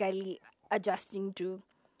basically adjusting to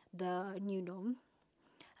the new norm,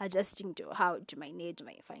 adjusting to how to manage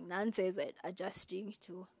my finances, and adjusting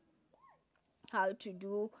to how to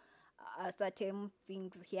do certain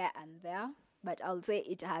things here and there. But I'll say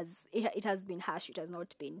it has been harsh. It has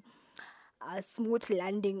not been a smooth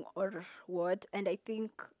landing or what. And I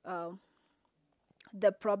think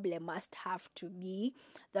the problem must have to be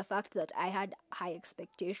the fact that I had high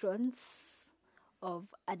expectations of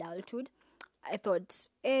adulthood. I thought,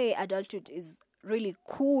 hey, adulthood is really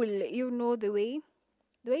cool. You know, the way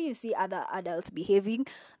you see other adults behaving,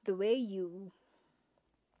 the way you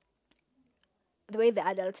the way the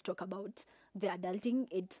adults talk about the adulting,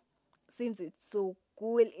 it seems it's so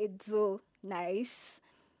cool, it's so nice.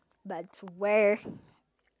 But where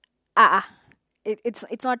ah it's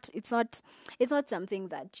not something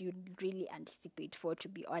that you really anticipate for, to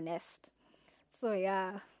be honest. So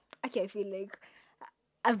yeah, okay, I feel like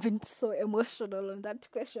I've been so emotional on that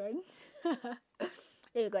question. Let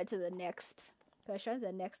me go to the next question.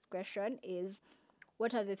 The next question is,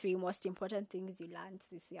 what are the three most important things you learned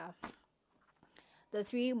this year? The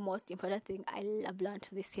three most important things I have learned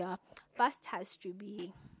this year. First has to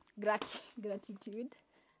be gratitude.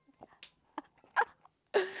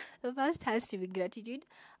 The first has to be gratitude.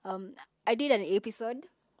 I did an episode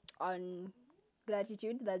on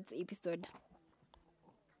gratitude. That's episode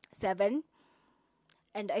 7.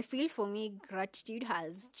 And I feel for me, gratitude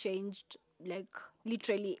has changed like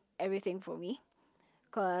literally everything for me.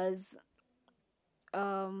 Because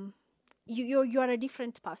you are a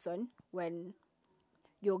different person when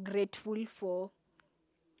you're grateful for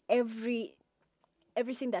everything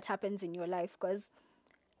that happens in your life. Because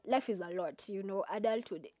life is a lot,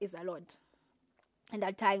 adulthood is a lot. And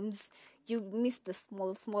at times you miss the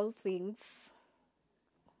small things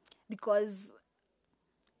because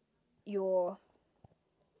you're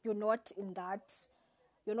not in that,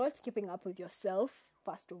 you're not keeping up with yourself,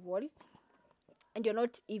 first of all, and you're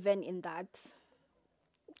not even in that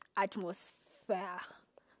atmosphere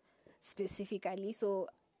specifically. So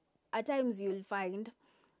at times you'll find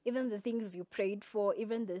even the things you prayed for,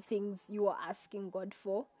 even the things you are asking God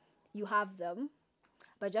for, you have them.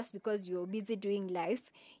 But just because you're busy doing life,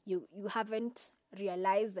 you haven't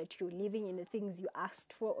realized that you're living in the things you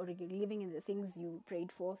asked for, or you're living in the things you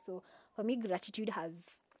prayed for. So for me, gratitude has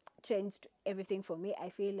changed everything for me. I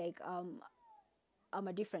feel like I'm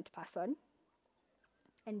a different person.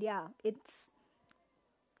 And yeah,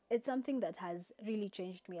 it's something that has really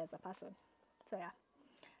changed me as a person. So yeah.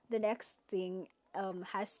 The next thing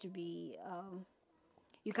has to be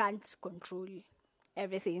you can't control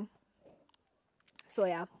everything. So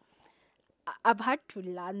yeah, I've had to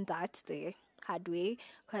learn that the hard way,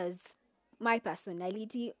 because my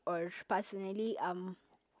personality, or personally,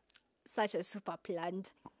 such a super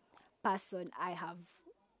planned person. I have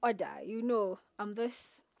order. I'm this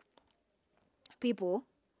people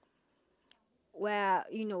where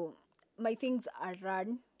my things are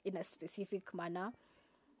run in a specific manner,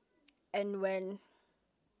 and when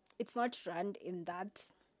it's not run in that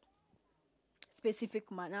specific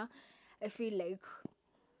manner, I feel like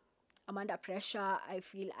I'm under pressure. I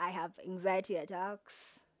feel I have anxiety attacks.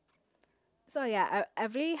 So yeah,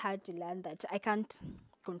 I've really had to learn that I can't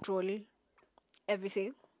control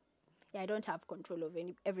everything. Yeah, I don't have control of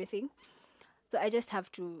everything. So I just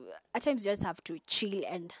have to, at times, just have to chill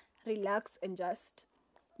and relax and just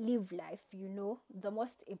live life. The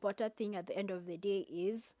most important thing at the end of the day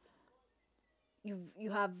is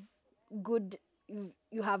you have good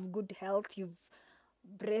you have good health. You've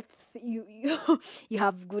breath. You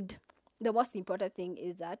have good. The most important thing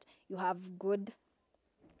is that you have good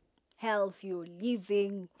health. You're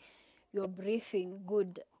living, you're breathing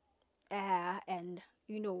good air, and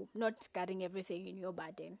not carrying everything in your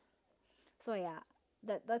burden. So yeah,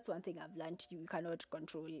 that's one thing I've learned. You cannot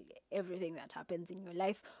control everything that happens in your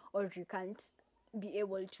life, or you can't be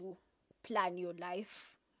able to plan your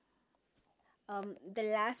life. The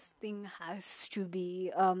last thing has to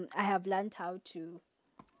be I have learned how to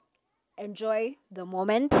enjoy the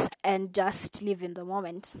moment and just live in the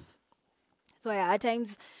moment. So yeah, at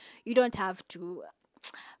times you don't have to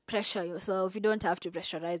pressure yourself. You don't have to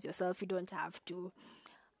pressurize yourself. You don't have to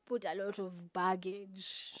put a lot of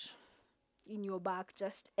baggage in your back.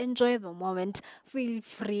 Just enjoy the moment. Feel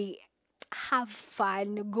free. Have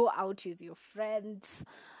fun. Go out with your friends.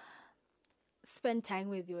 Spend time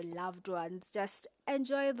with your loved ones. Just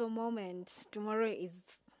enjoy the moment. Tomorrow is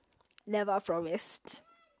never promised.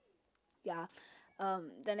 Yeah.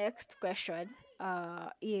 The next question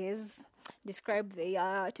is describe the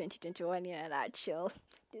year 2021 in a nutshell.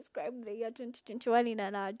 Describe the year 2021 in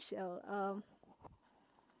a nutshell.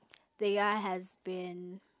 The year has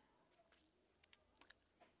been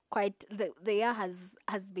the year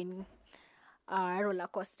has been a roller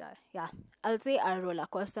coaster. Yeah, I'll say a roller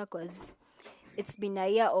coaster because it's been a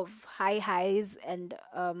year of high highs and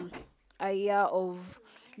a year of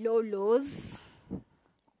low lows.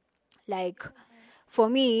 Like for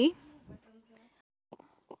me,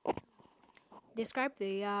 describe the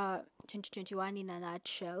year 2021 in a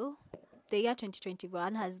nutshell. The year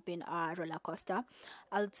 2021 has been a roller coaster.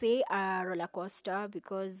 I'll say a roller coaster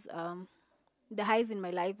because the highs in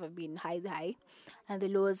my life have been high, and the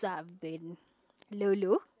lows have been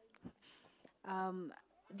low.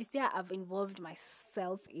 This year I've involved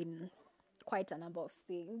myself in quite a number of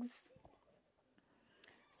things.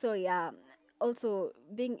 So yeah, also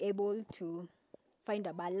being able to find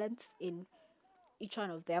a balance in each one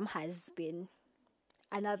of them has been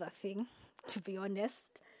another thing, to be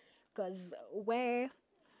honest, because where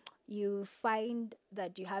you find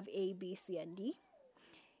that you have A, B, C, and D,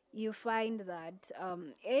 you find that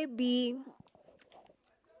A, B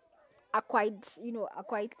are quite,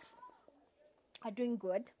 are doing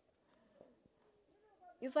good.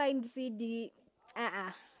 You find C, D,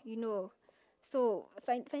 you know. So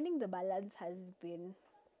finding the balance has been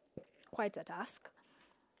quite a task.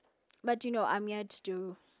 But I'm yet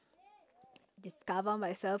to discover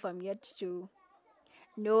myself. I'm yet to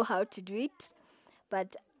know how to do it.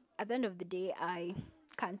 But at the end of the day, I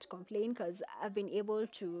can't complain because I've been able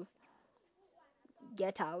to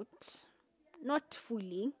get out, not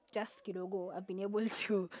fully, just kidogo. I've been able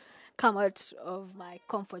to come out of my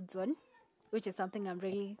comfort zone, which is something I'm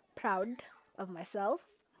really proud of myself.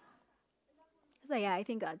 So yeah, I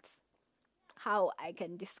think that's how I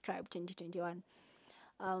can describe 2021.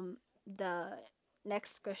 The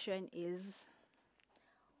next question is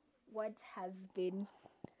what has been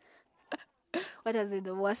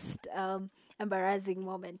the most embarrassing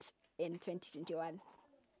moment in 2021?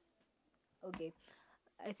 Okay,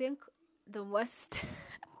 I think the most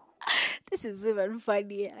this is even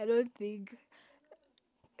funny. I don't think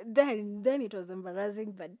then it was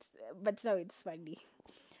embarrassing, but now it's funny.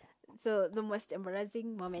 So the most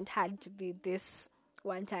embarrassing moment had to be this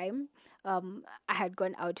one time. I had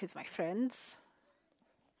gone out with my friends,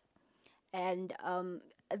 and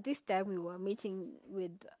at this time we were meeting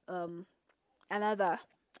with another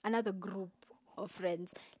group of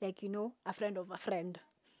friends, like a friend of a friend.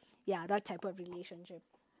 Yeah, that type of relationship.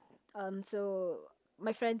 So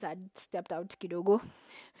my friends had stepped out kidogo,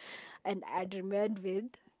 and I'd remained with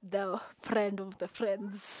the friend of the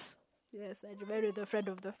friends. Yes, I remained with the friend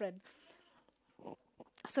of the friend.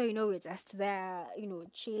 So we're just there,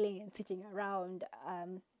 chilling and sitting around.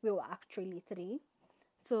 We were actually three.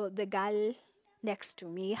 So the girl next to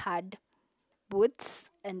me had boots,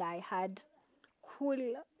 and I had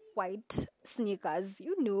cool white sneakers,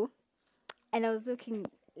 and I was looking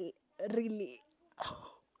really.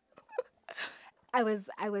 I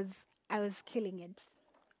was killing it.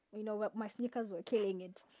 What my sneakers were killing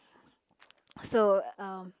it. So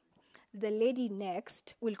the lady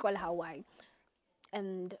next, we'll call her Y,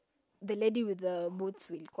 and the lady with the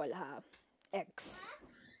boots, we'll call her X.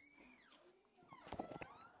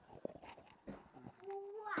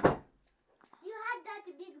 Wow. You had that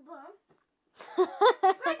big bomb?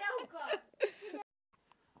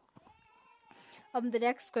 The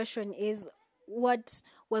next question is, what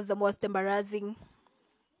was the most embarrassing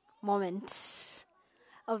moment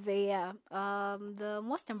of the year? The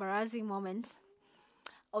most embarrassing moment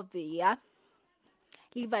of the year,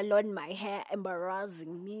 leave alone my hair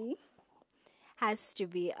embarrassing me, has to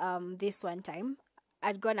be this one time.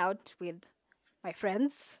 I'd gone out with my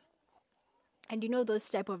friends, and those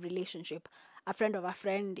type of relationship, a friend of a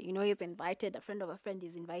friend, is invited, a friend of a friend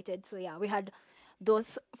is invited. So yeah, we had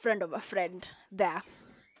those friend of a friend there.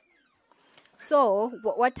 So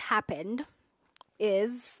what happened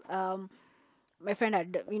is my friend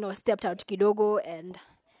had stepped out kidogo, and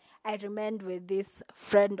I remained with this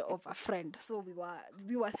friend of a friend. So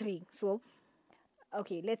we were three. So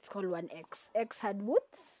okay, let's call one X. X had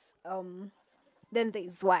boots. Then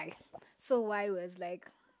there's Y. So Y was like,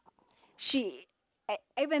 I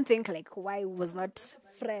even think like Y was not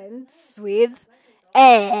friends with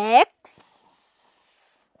X.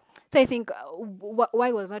 So I think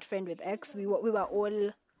Y was not friend with X. We were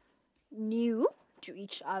all new to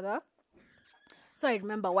each other. So I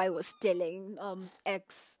remember Y was telling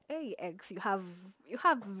X, hey X, you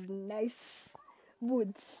have nice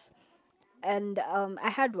boots. And I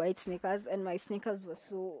had white sneakers, and my sneakers were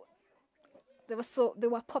they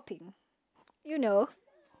were popping, you know.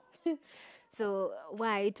 So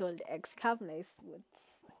Y told X, have nice boots.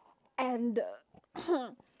 And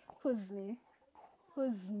who's me?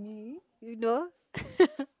 Who's me? You know?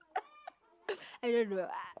 I don't know.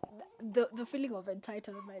 The feeling of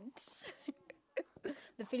entitlement,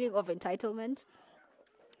 the feeling of entitlement,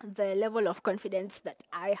 the level of confidence that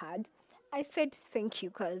I had. I said thank you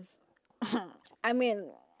because, I mean,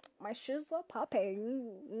 my shoes were popping.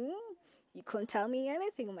 You couldn't tell me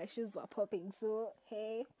anything. My shoes were popping. So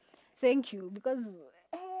hey, thank you because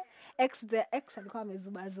the ex had come as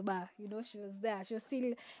Zuba Zuba. You know, she was there. She was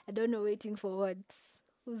still, I don't know, waiting for words.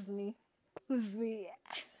 Who's me? Who's me?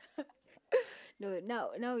 No,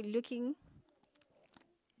 now looking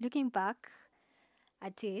back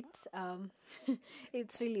at it,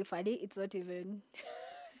 it's really funny. It's not even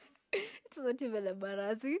it's not even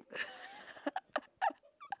embarrassing.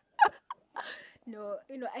 No,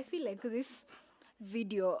 I feel like this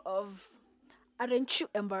video of "Aren't you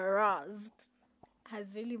embarrassed?"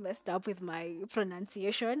 has really messed up with my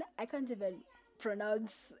pronunciation. I can't even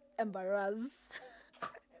pronounce embarrass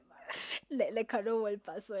like a normal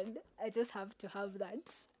person. I just have to have that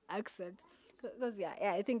accent. Because yeah,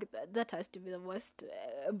 I think that has to be the most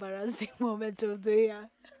embarrassing moment of the year.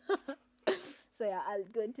 So yeah, I'll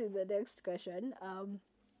go to the next question.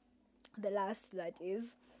 The last, that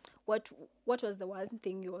is, what was the one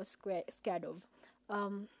thing you were scared of?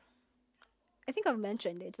 Um, I think I've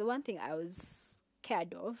mentioned it. The one thing I was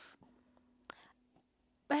scared of,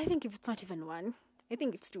 but I think if it's not even one, I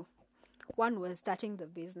think it's two. One was starting the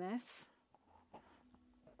business,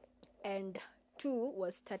 and two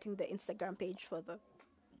was starting the Instagram page for the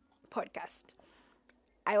podcast.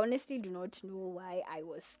 I honestly do not know why I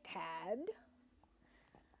was scared,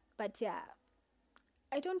 but yeah,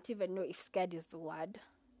 I don't even know if scared is the word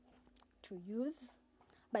to use.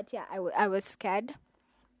 But yeah, I was scared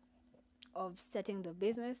of starting the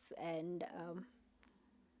business and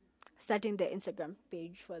starting the Instagram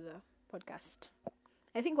page for the podcast.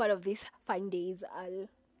 I think one of these fine days I'll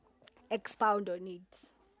expound on it.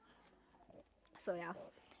 So yeah,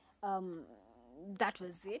 that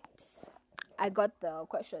was it. I got the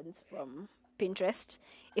questions from Pinterest.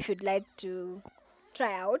 If you'd like to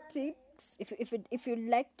try out it, if you'd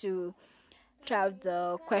like to try out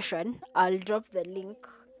the question, I'll drop the link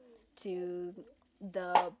to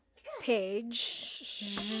the page.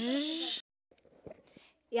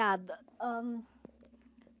 Yeah,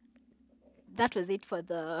 that was it for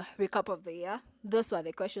the recap of the year. Those were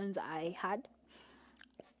the questions I had.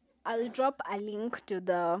 I'll drop a link to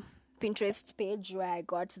the Pinterest page where I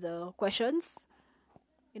got the questions.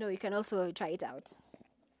 You can also try it out.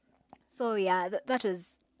 So yeah, that was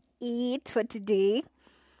it for today.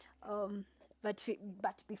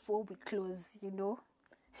 But before we close,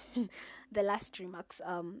 the last remarks.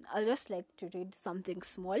 I'll just like to read something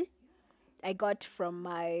small I got from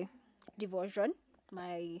my devotion,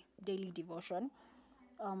 my daily devotion.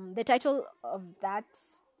 The title of that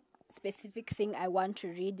specific thing I want to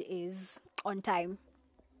read is On Time.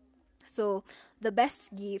 So, the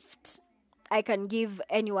best gift I can give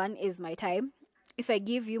anyone is my time. If I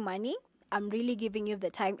give you money, I'm really giving you the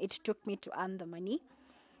time it took me to earn the money.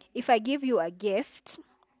 If I give you a gift,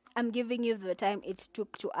 I'm giving you the time it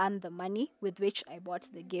took to earn the money with which I bought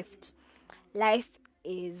the gift. Life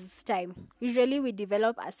is time. Usually we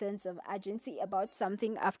develop a sense of urgency about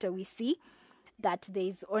something after we see that there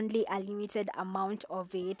is only a limited amount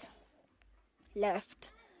of it left.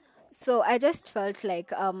 So I just felt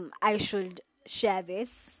like I should share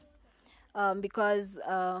this because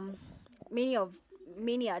many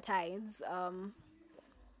a times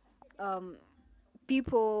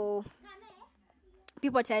people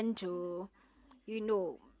tend to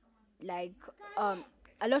like a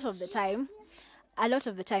lot of the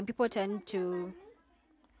time people tend to